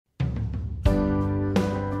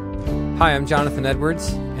Hi, I'm Jonathan Edwards,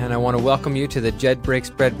 and I want to welcome you to the Jed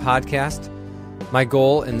Breaks Bread podcast. My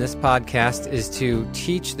goal in this podcast is to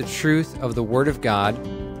teach the truth of the Word of God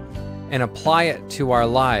and apply it to our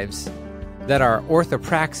lives, that our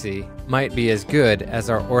orthopraxy might be as good as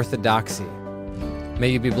our orthodoxy. May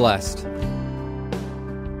you be blessed.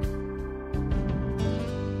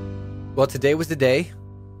 Well, today was the day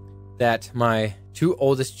that my two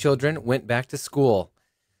oldest children went back to school.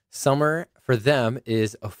 Summer for them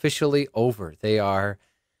is officially over. They are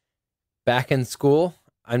back in school.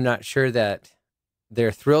 I'm not sure that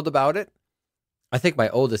they're thrilled about it. I think my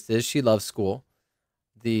oldest is. She loves school.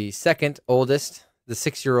 The second oldest, the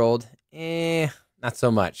 6-year-old, not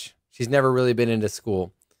so much. She's never really been into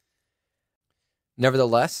school.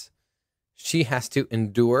 Nevertheless, she has to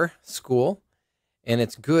endure school, and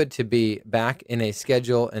it's good to be back in a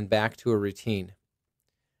schedule and back to a routine.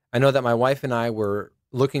 I know that my wife and I were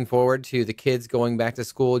looking forward to the kids going back to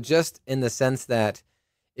school, just in the sense that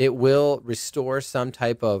it will restore some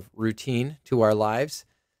type of routine to our lives.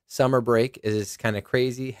 Summer break is kind of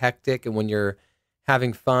crazy, hectic, and when you're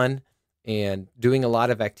having fun and doing a lot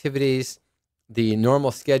of activities, the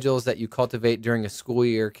normal schedules that you cultivate during a school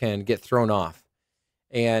year can get thrown off.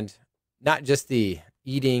 And not just the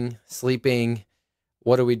eating, sleeping,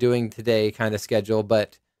 what are we doing today kind of schedule,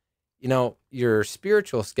 but your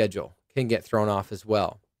spiritual schedule can get thrown off as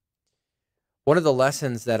well. One of the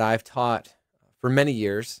lessons that I've taught for many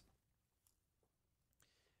years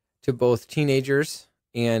to both teenagers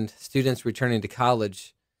and students returning to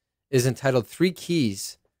college is entitled 3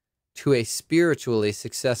 Keys to a Spiritually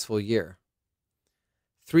Successful Year.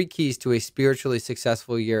 3 keys to a spiritually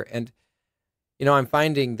successful year. And, I'm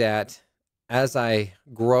finding that as I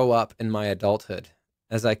grow up in my adulthood,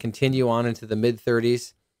 as I continue on into the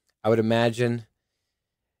mid-30s, I would imagine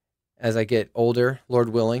as I get older, Lord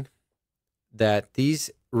willing, that these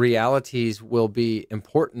realities will be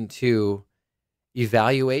important to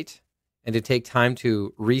evaluate and to take time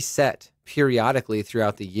to reset periodically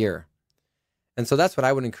throughout the year. And so that's what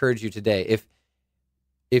I would encourage you today.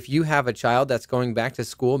 If you have a child that's going back to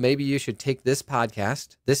school, maybe you should take this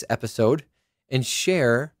podcast, this episode, and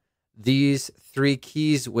share these 3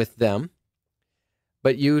 keys with them.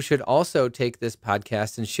 But you should also take this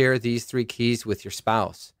podcast and share these 3 keys with your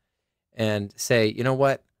spouse and say, you know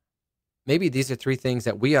what? Maybe these are 3 things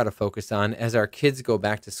that we ought to focus on as our kids go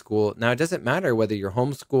back to school. Now, it doesn't matter whether you're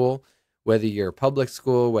homeschool, whether you're public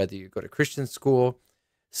school, whether you go to Christian school.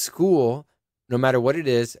 School, no matter what it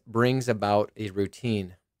is, brings about a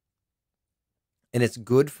routine. And it's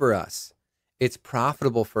good for us. It's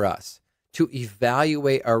profitable for us to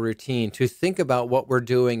evaluate our routine, to think about what we're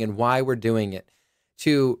doing and why we're doing it,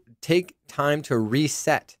 to take time to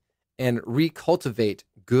reset and recultivate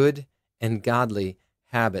good and godly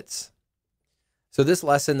habits. So this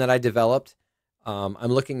lesson that I developed, I'm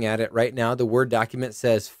looking at it right now. The Word document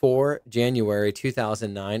says 4 January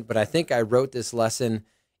 2009, but I think I wrote this lesson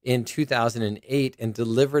in 2008 and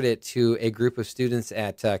delivered it to a group of students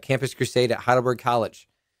at Campus Crusade at Heidelberg College,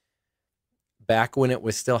 back when it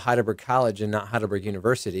was still Heidelberg College and not Heidelberg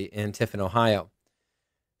University in Tiffin, Ohio.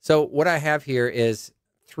 So what I have here is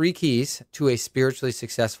 3 keys to a spiritually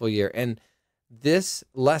successful year. And this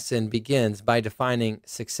lesson begins by defining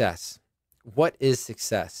success. What is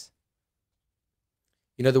success?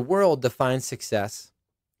 The world defines success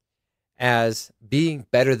as being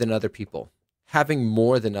better than other people, having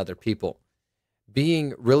more than other people,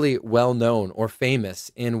 being really well known or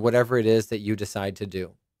famous in whatever it is that you decide to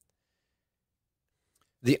do.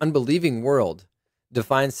 The unbelieving world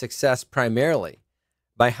defines success primarily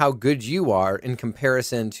by how good you are in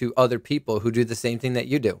comparison to other people who do the same thing that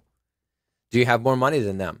you do. Do you have more money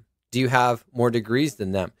than them? Do you have more degrees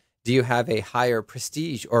than them? Do you have a higher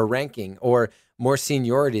prestige or ranking or more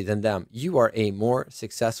seniority than them? You are a more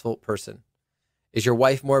successful person. Is your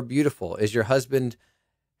wife more beautiful? Is your husband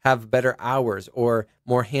have better hours or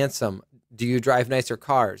more handsome? Do you drive nicer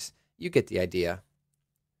cars? You get the idea.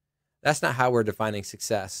 That's not how we're defining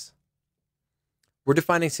success. We're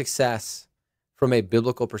defining success from a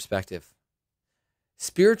biblical perspective.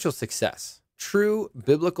 Spiritual success, true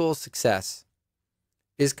biblical success,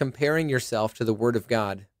 is comparing yourself to the Word of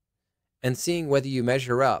God and seeing whether you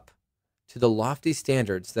measure up to the lofty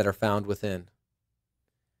standards that are found within.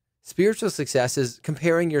 Spiritual success is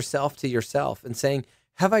comparing yourself to yourself and saying,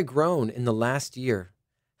 have I grown in the last year?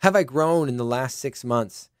 Have I grown in the last 6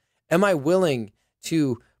 months? Am I willing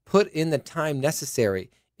to put in the time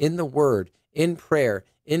necessary in the Word, in prayer,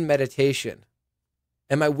 in meditation?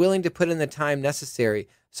 Am I willing to put in the time necessary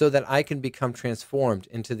so that I can become transformed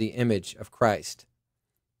into the image of Christ?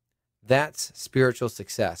 That's spiritual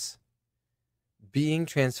success. being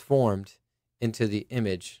transformed into the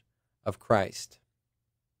image of Christ.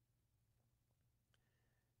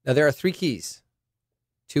 Now, there are 3 keys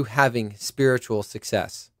to having spiritual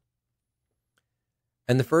success.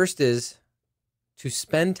 And the first is to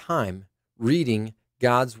spend time reading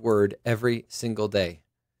God's word every single day.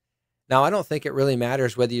 Now, I don't think it really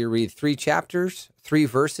matters whether you read 3 chapters, 3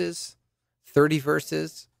 verses, 30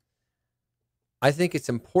 verses. I think it's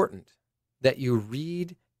important that you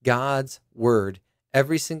read God's word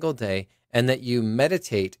every single day and that you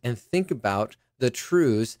meditate and think about the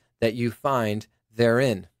truths that you find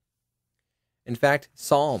therein. In fact,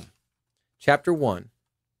 Psalm chapter 1,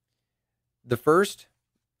 the first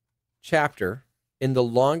chapter in the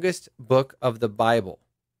longest book of the Bible,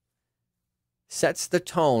 sets the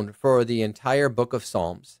tone for the entire book of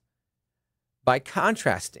Psalms by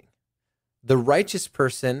contrasting the righteous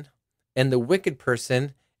person and the wicked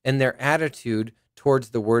person and their attitude towards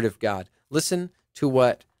the word of God. Listen to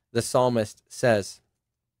what the psalmist says.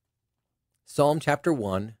 Psalm chapter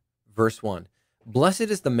 1, verse 1. Blessed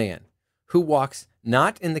is the man who walks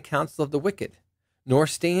not in the counsel of the wicked, nor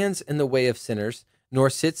stands in the way of sinners, nor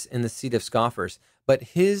sits in the seat of scoffers, but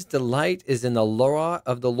his delight is in the law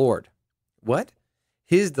of the Lord. What?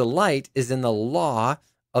 His delight is in the law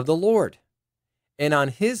of the Lord, and on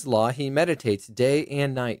his law he meditates day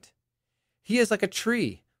and night. He is like a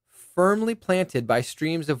tree firmly planted by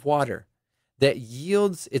streams of water that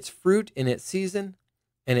yields its fruit in its season,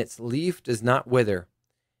 and its leaf does not wither.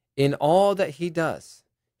 In all that he does,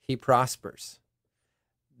 he prospers.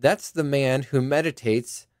 That's the man who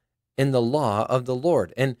meditates in the law of the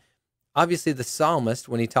Lord. And obviously the psalmist,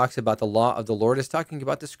 when he talks about the law of the Lord, is talking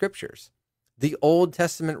about the scriptures, the Old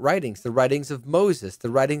Testament writings, the writings of Moses, the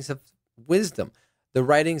writings of wisdom, the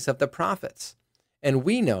writings of the prophets. And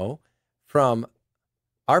we know from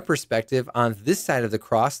our perspective on this side of the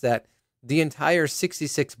cross that the entire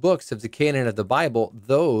 66 books of the canon of the Bible,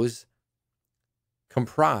 those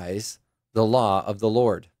comprise the law of the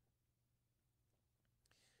Lord.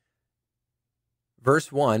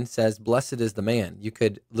 Verse 1 says, blessed is the man. You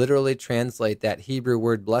could literally translate that Hebrew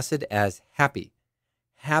word blessed as happy.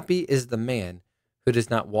 Happy is the man who does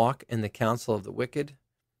not walk in the counsel of the wicked,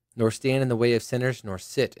 nor stand in the way of sinners, nor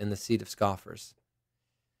sit in the seat of scoffers.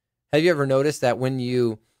 Have you ever noticed that when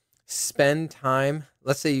you spend time,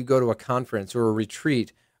 let's say you go to a conference or a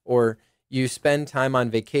retreat, or you spend time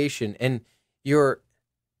on vacation, and you're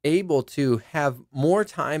able to have more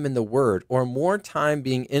time in the Word or more time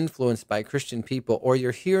being influenced by Christian people, or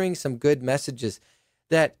you're hearing some good messages,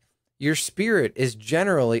 that your spirit is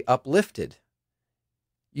generally uplifted.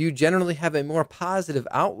 You generally have a more positive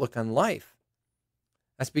outlook on life.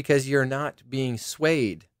 That's because you're not being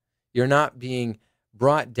swayed. You're not being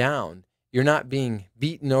brought down. You're not being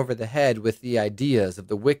beaten over the head with the ideas of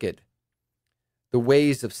the wicked, the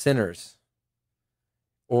ways of sinners,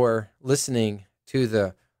 or listening to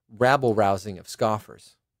the rabble-rousing of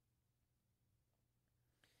scoffers.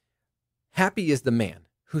 Happy is the man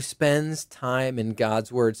who spends time in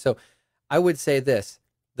God's word. So I would say this,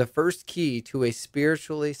 the first key to a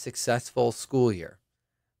spiritually successful school year,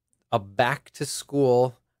 a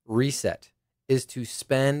back-to-school reset, is to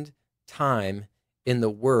spend time in the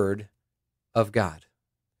word of God.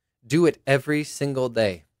 Do it every single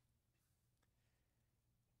day.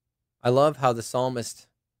 I love how the psalmist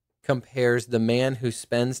compares the man who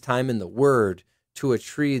spends time in the word to a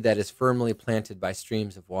tree that is firmly planted by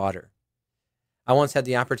streams of water. I once had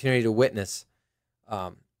the opportunity to witness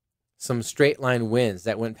some straight line winds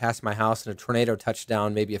that went past my house, and a tornado touched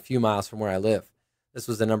down maybe a few miles from where I live. This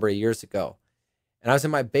was a number of years ago. And I was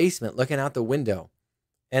in my basement looking out the window,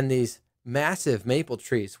 and these massive maple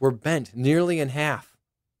trees were bent nearly in half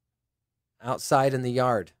outside in the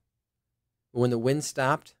yard. But when the wind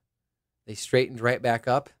stopped, they straightened right back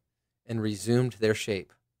up and resumed their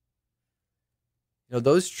shape. You know,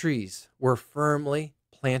 those trees were firmly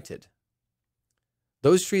planted.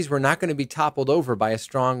 Those trees were not going to be toppled over by a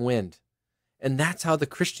strong wind. And that's how the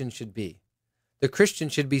Christian should be. The Christian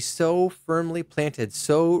should be so firmly planted,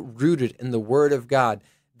 so rooted in the Word of God,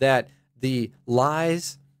 that the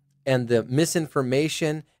lies and the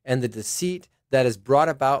misinformation and the deceit that is brought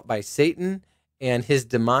about by Satan and his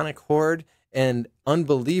demonic horde and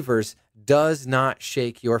unbelievers does not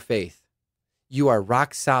shake your faith. You are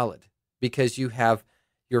rock solid because you have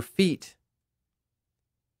your feet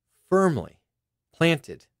firmly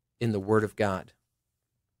planted in the Word of God.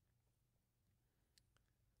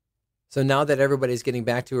 So now that everybody's getting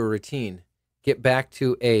back to a routine, get back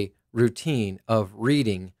to a routine of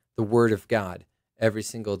reading the Word of God every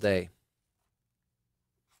single day.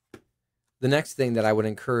 The next thing that I would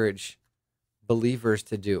encourage believers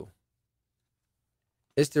to do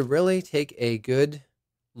is to really take a good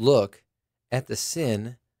look at the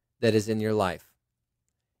sin that is in your life.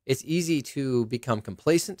 It's easy to become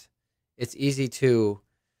complacent. It's easy to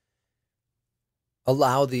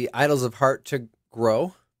allow the idols of heart to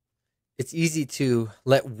grow. It's easy to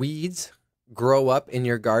let weeds grow up in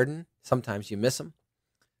your garden. Sometimes you miss them.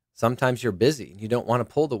 Sometimes you're busy and you don't want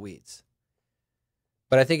to pull the weeds.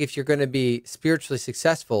 But I think if you're going to be spiritually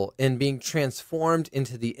successful in being transformed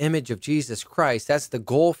into the image of Jesus Christ, that's the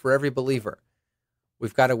goal for every believer.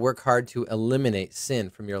 We've got to work hard to eliminate sin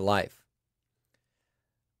from your life.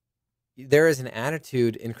 There is an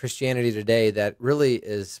attitude in Christianity today that really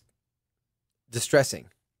is distressing.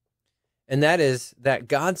 And that is that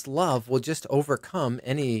God's love will just overcome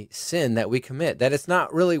any sin that we commit, that it's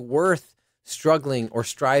not really worth struggling or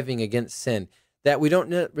striving against sin, that we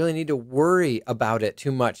don't really need to worry about it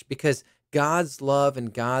too much because God's love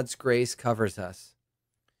and God's grace covers us.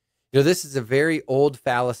 This is a very old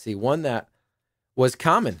fallacy, one that was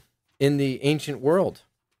common in the ancient world,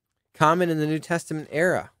 common in the New Testament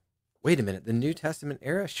era. Wait a minute, the New Testament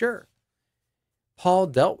era? Sure. Paul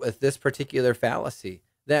dealt with this particular fallacy,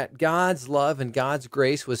 that God's love and God's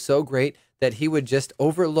grace was so great that he would just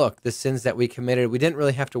overlook the sins that we committed. We didn't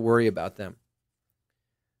really have to worry about them.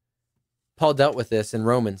 Paul dealt with this in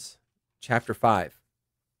Romans chapter 5.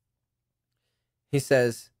 He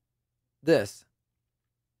says this,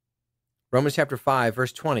 Romans chapter 5,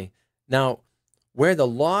 verse 20. Now, where the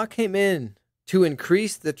law came in to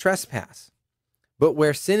increase the trespass, but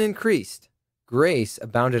where sin increased, grace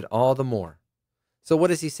abounded all the more. So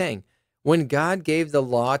what is he saying? When God gave the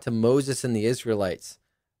law to Moses and the Israelites,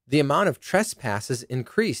 the amount of trespasses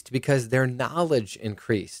increased because their knowledge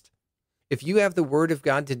increased. If you have the word of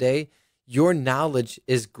God today, your knowledge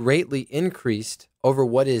is greatly increased over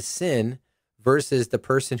what is sin versus the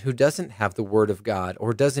person who doesn't have the word of God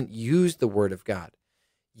or doesn't use the word of God.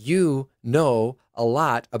 You know a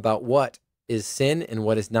lot about what is sin and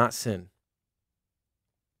what is not sin.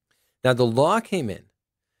 Now, the law came in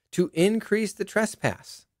to increase the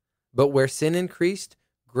trespass, but where sin increased,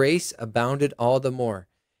 grace abounded all the more.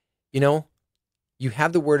 You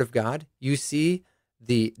have the word of God. You see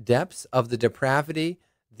the depths of the depravity,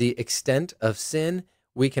 the extent of sin.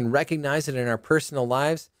 We can recognize it in our personal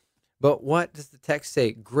lives. But what does the text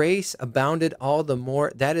say? Grace abounded all the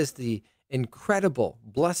more. That is the incredible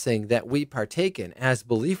blessing that we partake in as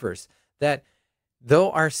believers, that though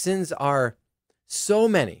our sins are so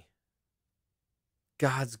many,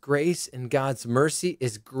 God's grace and God's mercy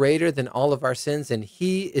is greater than all of our sins, and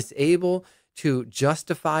he is able to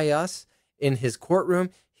justify us in his courtroom.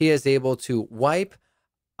 He is able to wipe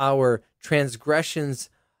our transgressions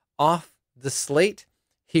off the slate.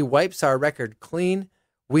 He wipes our record clean.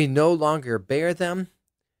 We no longer bear them.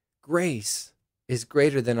 Grace is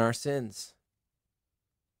greater than our sins.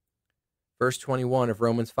 Verse 21 of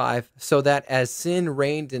Romans 5, so that as sin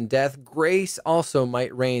reigned in death, grace also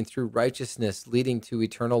might reign through righteousness, leading to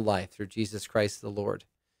eternal life through Jesus Christ the Lord.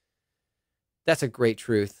 That's a great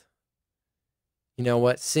truth. You know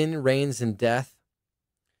what? Sin reigns in death,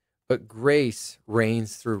 but grace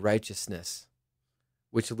reigns through righteousness,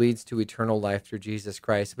 which leads to eternal life through Jesus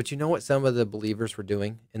Christ. But you know what some of the believers were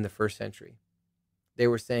doing in the first century? They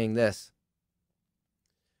were saying this,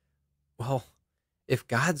 well, if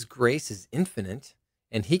God's grace is infinite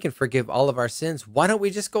and he can forgive all of our sins, why don't we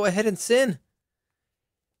just go ahead and sin?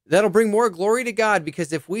 That'll bring more glory to God,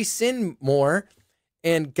 because if we sin more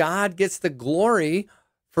and God gets the glory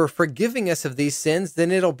for forgiving us of these sins,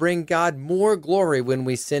 then it'll bring God more glory when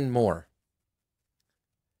we sin more.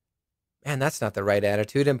 Man, that's not the right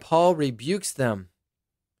attitude, and Paul rebukes them.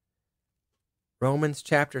 Romans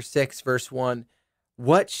chapter 6, verse 1.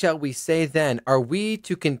 What shall we say then? Are we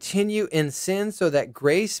to continue in sin so that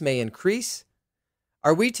grace may increase?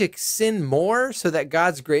 Are we to sin more so that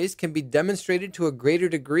God's grace can be demonstrated to a greater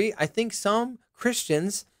degree? I think some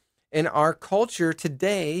Christians in our culture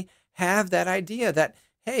today have that idea that,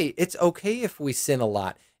 hey, it's okay if we sin a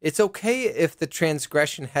lot. It's okay if the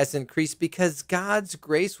transgression has increased, because God's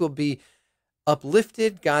grace will be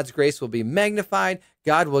uplifted. God's grace will be magnified.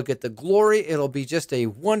 God will get the glory. It'll be just a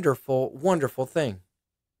wonderful, wonderful thing.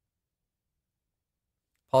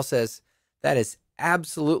 Paul says that is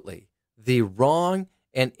absolutely the wrong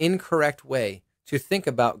and incorrect way to think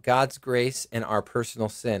about God's grace and our personal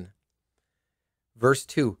sin. Verse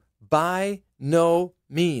 2, by no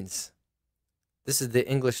means. This is the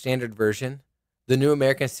English Standard Version. The New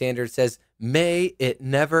American Standard says, may it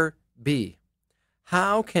never be.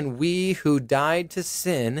 How can we who died to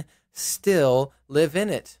sin still live in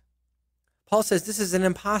it? Paul says this is an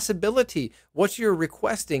impossibility. What you're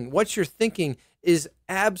requesting, what you're thinking is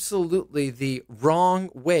absolutely the wrong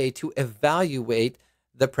way to evaluate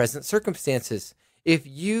the present circumstances. If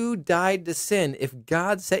you died to sin, if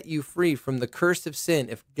God set you free from the curse of sin,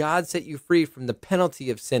 if God set you free from the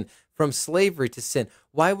penalty of sin, from slavery to sin,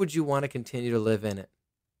 why would you want to continue to live in it?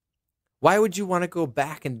 Why would you want to go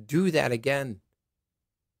back and do that again?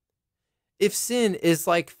 If sin is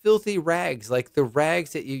like filthy rags, like the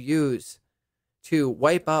rags that you use to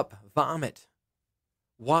wipe up vomit,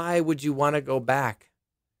 why would you want to go back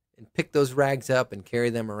and pick those rags up and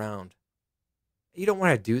carry them around? You don't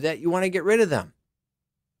want to do that. You want to get rid of them.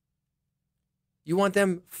 You want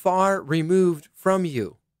them far removed from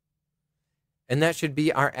you. And that should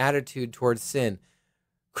be our attitude towards sin.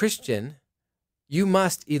 Christian, you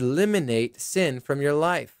must eliminate sin from your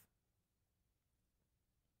life.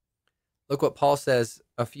 Look what Paul says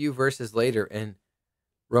a few verses later in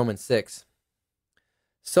Romans 6.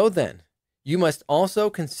 So then, you must also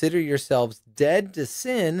consider yourselves dead to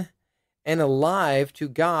sin and alive to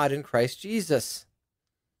God in Christ Jesus.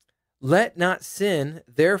 Let not sin,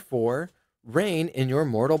 therefore, reign in your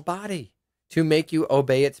mortal body to make you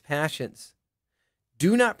obey its passions.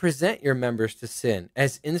 Do not present your members to sin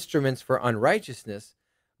as instruments for unrighteousness,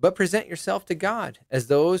 but present yourself to God as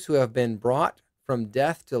those who have been brought from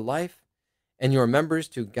death to life, and your members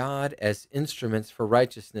to God as instruments for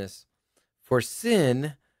righteousness. For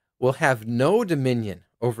sin will have no dominion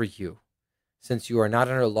over you, since you are not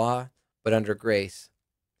under law, but under grace.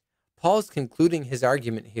 Paul's concluding his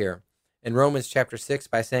argument here in Romans chapter 6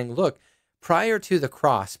 by saying, look, prior to the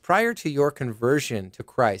cross, prior to your conversion to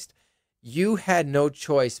Christ, you had no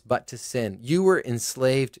choice but to sin. You were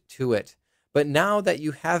enslaved to it. But now that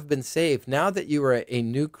you have been saved, now that you are a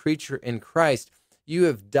new creature in Christ, you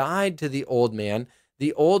have died to the old man.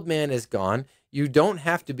 The old man is gone. You don't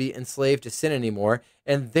have to be enslaved to sin anymore.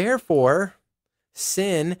 And therefore,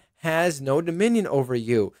 sin has no dominion over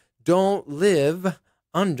you. Don't live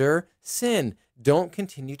under sin. Don't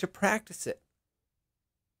continue to practice it.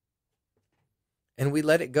 And we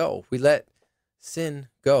let it go. We let sin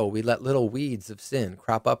go. We let little weeds of sin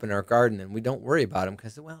crop up in our garden, and we don't worry about them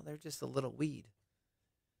because, well, they're just a little weed.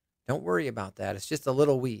 Don't worry about that. It's just a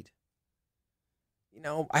little weed. You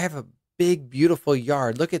know, I have a big, beautiful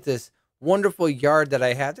yard. Look at this wonderful yard that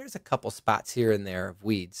I have. There's a couple spots here and there of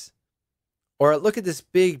weeds. Or look at this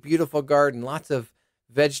big, beautiful garden. Lots of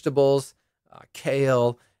vegetables,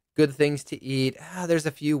 kale, good things to eat. There's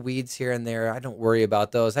a few weeds here and there. I don't worry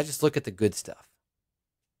about those. I just look at the good stuff.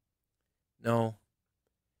 No,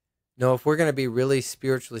 if we're going to be really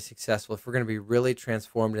spiritually successful, if we're going to be really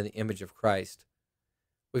transformed in the image of Christ,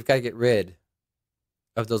 we've got to get rid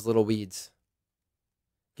of those little weeds.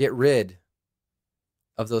 Get rid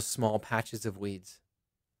of those small patches of weeds.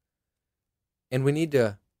 And we need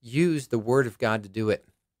to use the Word of God to do it.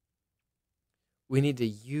 We need to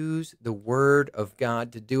use the Word of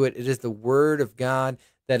God to do it. It is the Word of God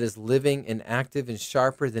that is living and active and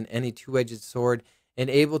sharper than any two-edged sword, and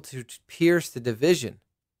able to pierce the division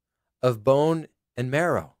of bone and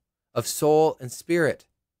marrow, of soul and spirit.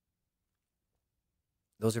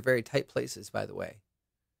 Those are very tight places, by the way.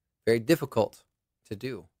 Very difficult to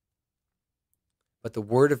do. But the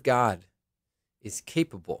Word of God is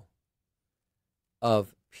capable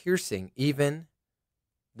of piercing even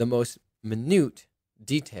the most minute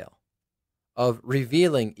detail, of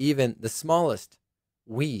revealing even the smallest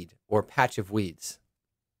weed or patch of weeds.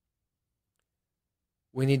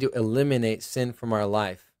 We need to eliminate sin from our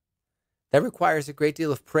life. That requires a great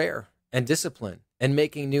deal of prayer and discipline and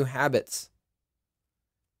making new habits.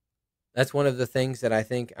 That's one of the things that I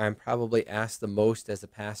think I'm probably asked the most as a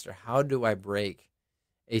pastor. How do I break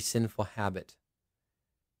a sinful habit?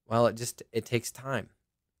 Well, it takes time.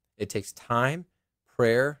 It takes time,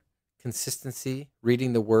 prayer, consistency,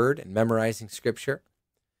 reading the Word and memorizing Scripture.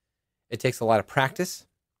 It takes a lot of practice,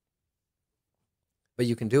 but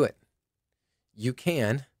you can do it. You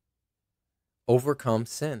can overcome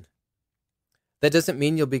sin. That doesn't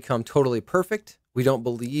mean you'll become totally perfect. We don't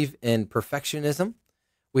believe in perfectionism.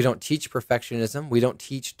 We don't teach perfectionism. We don't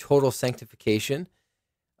teach total sanctification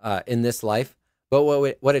in this life. But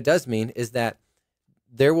what it does mean is that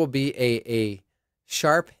there will be a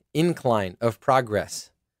sharp incline of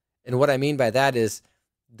progress. And what I mean by that is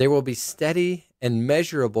there will be steady and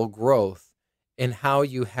measurable growth in how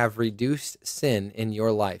you have reduced sin in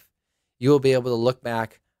your life. You will be able to look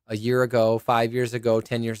back a year ago, 5 years ago,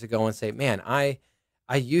 10 years ago and say, man, I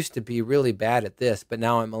used to be really bad at this, but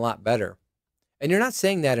now I'm a lot better. And you're not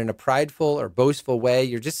saying that in a prideful or boastful way.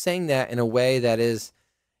 You're just saying that in a way that is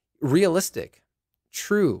realistic,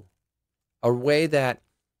 true, a way that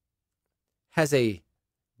has a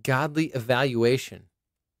godly evaluation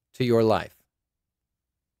to your life.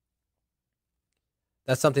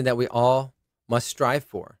 That's something that we all must strive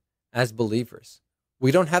for as believers.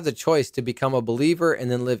 We don't have the choice to become a believer and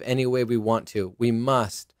then live any way we want to. We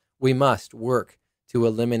must work to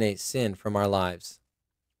eliminate sin from our lives.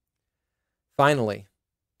 Finally,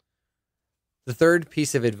 the third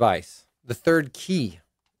piece of advice, the third key,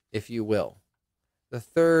 if you will, the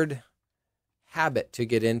third habit to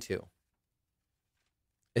get into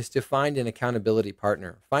is to find an accountability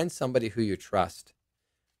partner. Find somebody who you trust,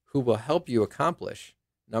 who will help you accomplish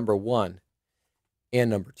number one and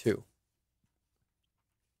number two.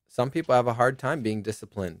 Some people have a hard time being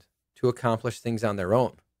disciplined to accomplish things on their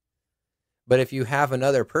own. But if you have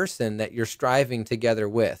another person that you're striving together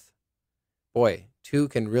with, boy, two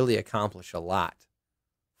can really accomplish a lot,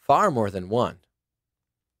 far more than one.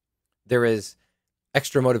 There is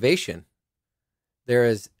extra motivation. There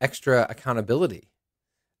is extra accountability.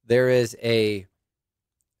 There is a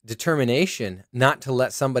determination not to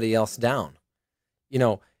let somebody else down.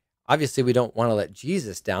 Obviously we don't want to let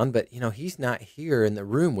Jesus down, but he's not here in the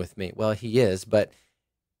room with me. Well, he is, but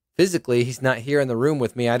physically he's not here in the room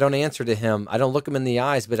with me. I don't answer to him. I don't look him in the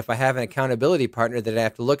eyes. But if I have an accountability partner that I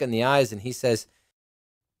have to look in the eyes and he says,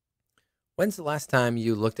 when's the last time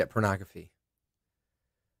you looked at pornography?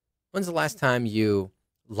 When's the last time you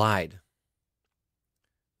lied?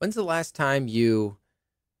 When's the last time you,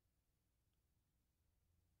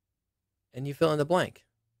 and you fill in the blank.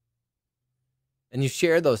 And you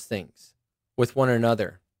share those things with one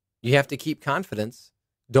another. You have to keep confidence.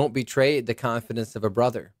 Don't betray the confidence of a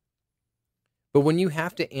brother. But when you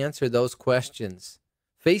have to answer those questions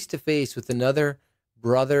face to face with another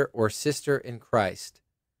brother or sister in Christ,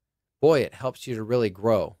 boy, it helps you to really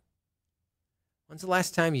grow. When's the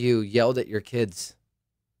last time you yelled at your kids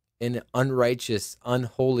in unrighteous,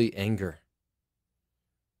 unholy anger?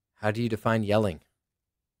 How do you define yelling?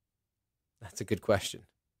 That's a good question.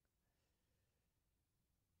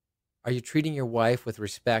 Are you treating your wife with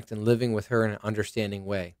respect and living with her in an understanding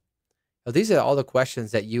way? Now, these are all the questions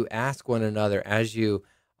that you ask one another as you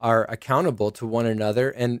are accountable to one another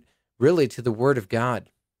and really to the Word of God.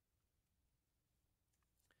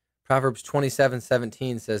 Proverbs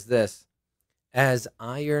 27:17 says this, as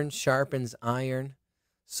iron sharpens iron,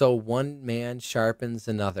 so one man sharpens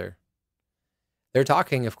another. They're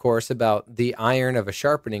talking, of course, about the iron of a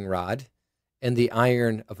sharpening rod and the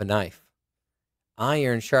iron of a knife.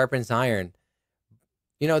 Iron sharpens iron.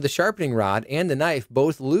 The sharpening rod and the knife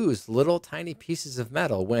both lose little tiny pieces of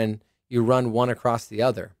metal when you run one across the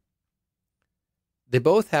other. They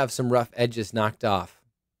both have some rough edges knocked off.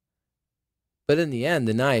 But in the end,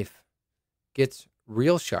 the knife gets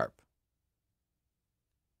real sharp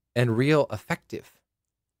and real effective.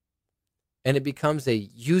 And it becomes a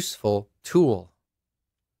useful tool.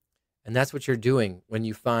 And that's what you're doing when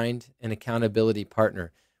you find an accountability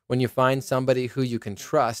partner. When you find somebody who you can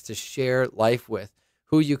trust to share life with,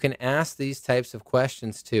 who you can ask these types of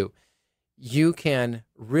questions to, you can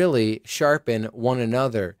really sharpen one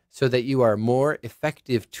another so that you are more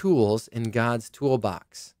effective tools in God's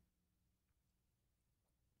toolbox.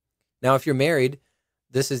 Now, if you're married,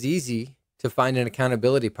 this is easy to find an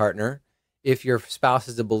accountability partner. If your spouse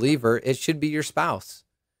is a believer, it should be your spouse.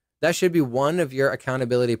 That should be one of your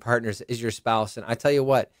accountability partners is your spouse. And I tell you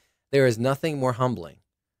what, there is nothing more humbling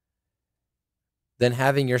than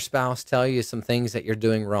having your spouse tell you some things that you're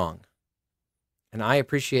doing wrong. And I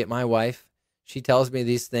appreciate my wife. She tells me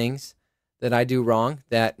these things that I do wrong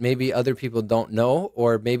that maybe other people don't know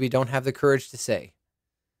or maybe don't have the courage to say.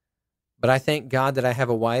 But I thank God that I have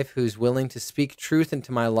a wife who's willing to speak truth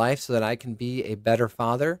into my life so that I can be a better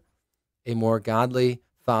father, a more godly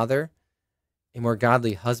father, a more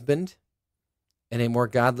godly husband, and a more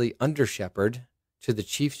godly under-shepherd to the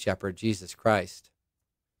chief shepherd, Jesus Christ.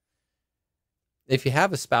 If you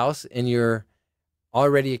have a spouse and you're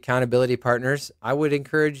already accountability partners, I would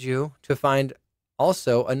encourage you to find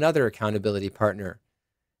also another accountability partner.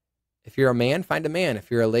 If you're a man, find a man.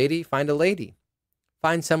 If you're a lady, find a lady.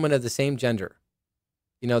 Find someone of the same gender.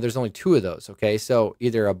 There's only two of those, okay? So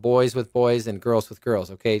either a boys with boys and girls with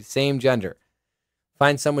girls, okay? Same gender.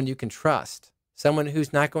 Find someone you can trust. Someone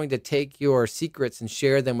who's not going to take your secrets and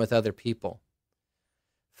share them with other people.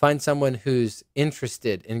 Find someone who's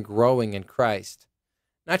interested in growing in Christ,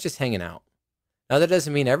 not just hanging out. Now, that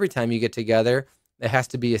doesn't mean every time you get together, it has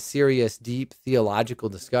to be a serious, deep theological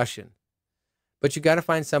discussion. But you got to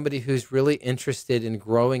find somebody who's really interested in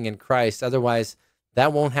growing in Christ. Otherwise,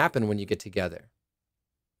 that won't happen when you get together.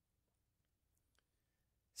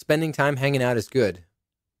 Spending time hanging out is good.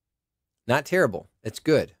 Not terrible. It's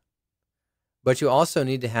good. But you also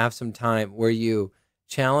need to have some time where you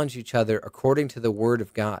challenge each other according to the Word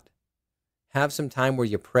of God. Have some time where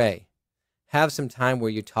you pray. Have some time where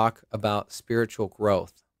you talk about spiritual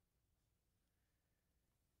growth.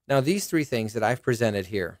 Now, these three things that I've presented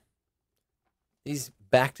here, these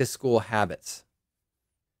back-to-school habits,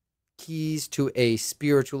 keys to a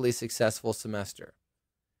spiritually successful semester,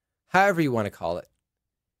 however you want to call it.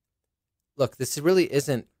 Look, this really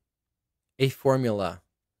isn't a formula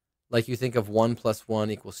like you think of 1 +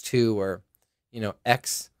 1 = 2, or,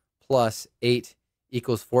 x plus 8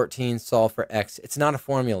 = 14, solve for x. It's not a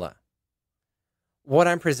formula. What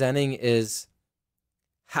I'm presenting is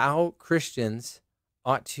how Christians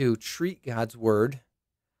ought to treat God's word,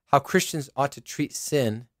 how Christians ought to treat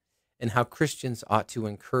sin, and how Christians ought to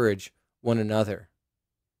encourage one another.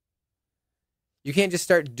 You can't just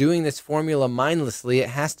start doing this formula mindlessly. It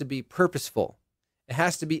has to be purposeful. It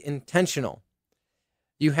has to be intentional.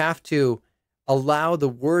 You have to allow the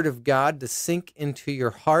Word of God to sink into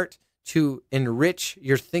your heart, to enrich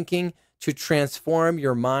your thinking, to transform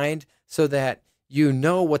your mind so that you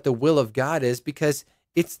know what the will of God is, because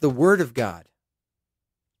it's the Word of God.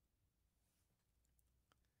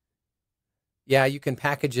 Yeah, you can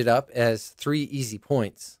package it up as 3 easy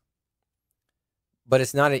points, but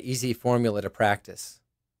it's not an easy formula to practice.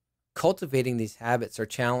 Cultivating these habits are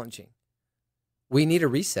challenging. We need a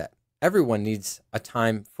reset. Everyone needs a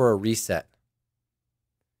time for a reset.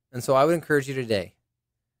 And so I would encourage you today,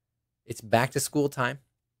 it's back to school time.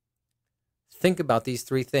 Think about these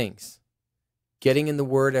 3 things: getting in the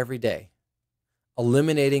Word every day,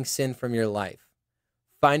 eliminating sin from your life,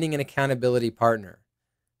 finding an accountability partner.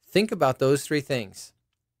 Think about those 3 things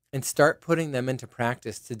and start putting them into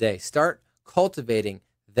practice today. Start cultivating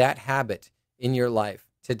that habit in your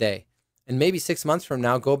life today. And maybe 6 months from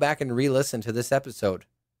now, go back and re-listen to this episode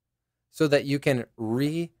so that you can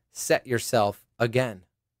reset yourself again.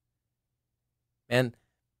 And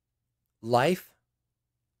life,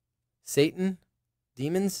 Satan,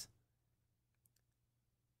 demons,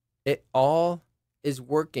 it all is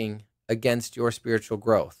working against your spiritual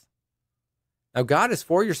growth. Now, God is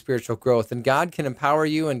for your spiritual growth, and God can empower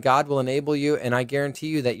you, and God will enable you, and I guarantee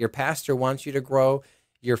you that your pastor wants you to grow,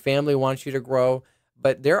 your family wants you to grow,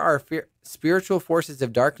 but there are spiritual forces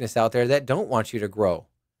of darkness out there that don't want you to grow.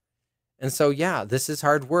 And so, yeah, this is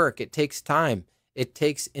hard work. It takes time. It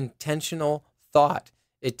takes intentional thought.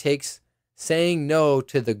 It takes saying no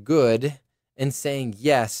to the good and saying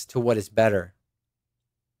yes to what is better.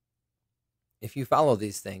 If you follow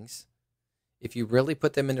these things, if you really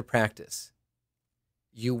put them into practice,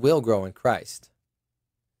 you will grow in Christ.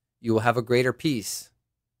 You will have a greater peace.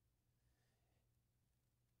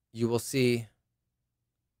 You will see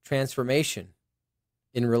transformation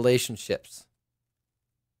in relationships.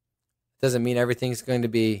 Doesn't mean everything's going to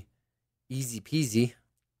be easy peasy.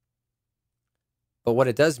 But what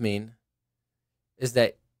it does mean is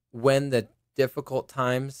that when the difficult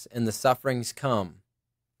times and the sufferings come,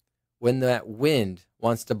 when that wind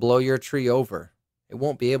wants to blow your tree over, it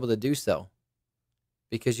won't be able to do so,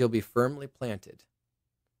 because you'll be firmly planted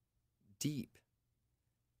deep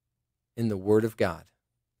in the Word of God.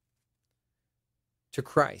 To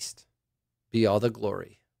Christ be all the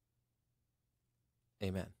glory.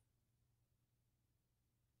 Amen.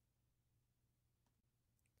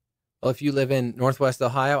 Well, if you live in Northwest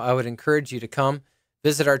Ohio, I would encourage you to come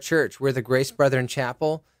visit our church. We're the Grace Brethren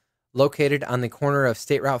Chapel, located on the corner of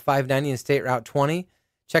State Route 590 and State Route 20.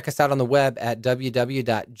 Check us out on the web at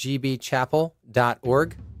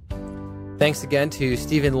www.gbchapel.org. Thanks again to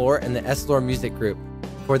Stephen Lohr and the S. Lohr Music Group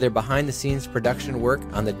for their behind-the-scenes production work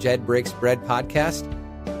on the Jed Breaks Bread podcast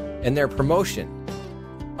and their promotion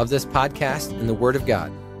of this podcast in the Word of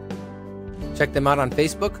God. Check them out on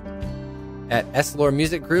Facebook at S. Lohr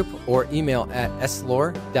Music Group, or email at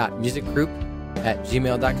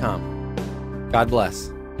slohr.musicgroup@gmail.com. God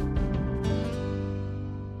bless.